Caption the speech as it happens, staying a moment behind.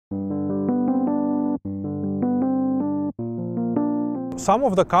Some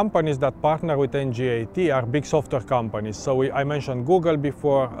of the companies that partner with NGAT are big software companies. So I mentioned Google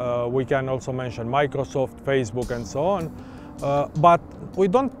before, we can also mention Microsoft, Facebook and so on. But we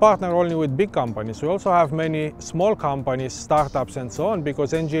don't partner only with big companies. We also have many small companies, startups and so on,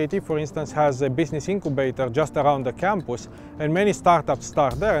 because NGAT, for instance, has a business incubator just around the campus, and many startups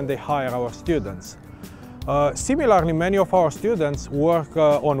start there and they hire our students. Similarly, many of our students work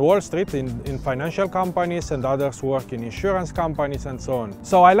on Wall Street in financial companies, and others work in insurance companies and so on.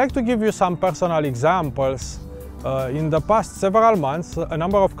 So I like to give you some personal examples. In the past several months, a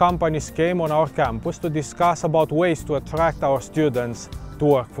number of companies came on our campus to discuss about ways to attract our students to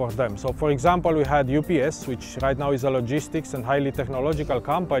work for them. So for example, we had UPS, which right now is a logistics and highly technological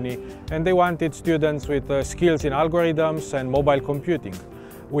company, and they wanted students with skills in algorithms and mobile computing.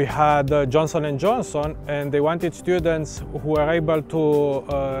 We had Johnson & Johnson, and they wanted students who were able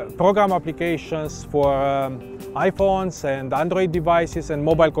to program applications for iPhones and Android devices and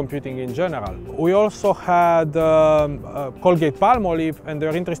mobile computing in general. We also had Colgate-Palmolive, and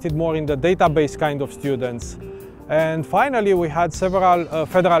they're interested more in the database kind of students. And finally, we had several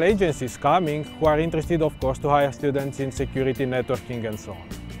federal agencies coming who are interested, of course, to hire students in security, networking, and so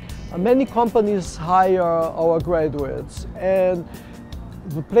on. Many companies hire our graduates, and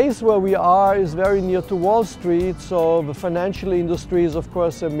the place where we are is very near to Wall Street, so the financial industry is of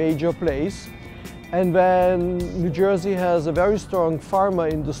course a major place. And then New Jersey has a very strong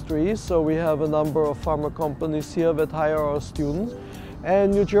pharma industry, so we have a number of pharma companies here that hire our students.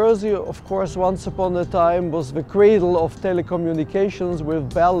 And New Jersey, of course, once upon a time was the cradle of telecommunications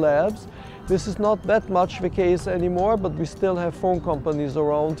with Bell Labs. This is not that much the case anymore, but we still have phone companies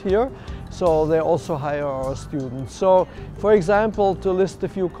around here, so they also hire our students. So, for example, to list a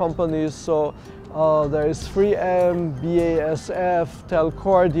few companies, so there is 3M, BASF,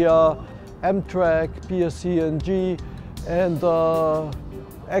 Telcordia, Amtrak, PSE&G, and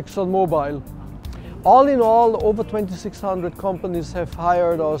ExxonMobil. All in all, over 2,600 companies have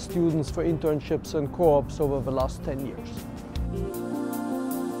hired our students for internships and co-ops over the last 10 years.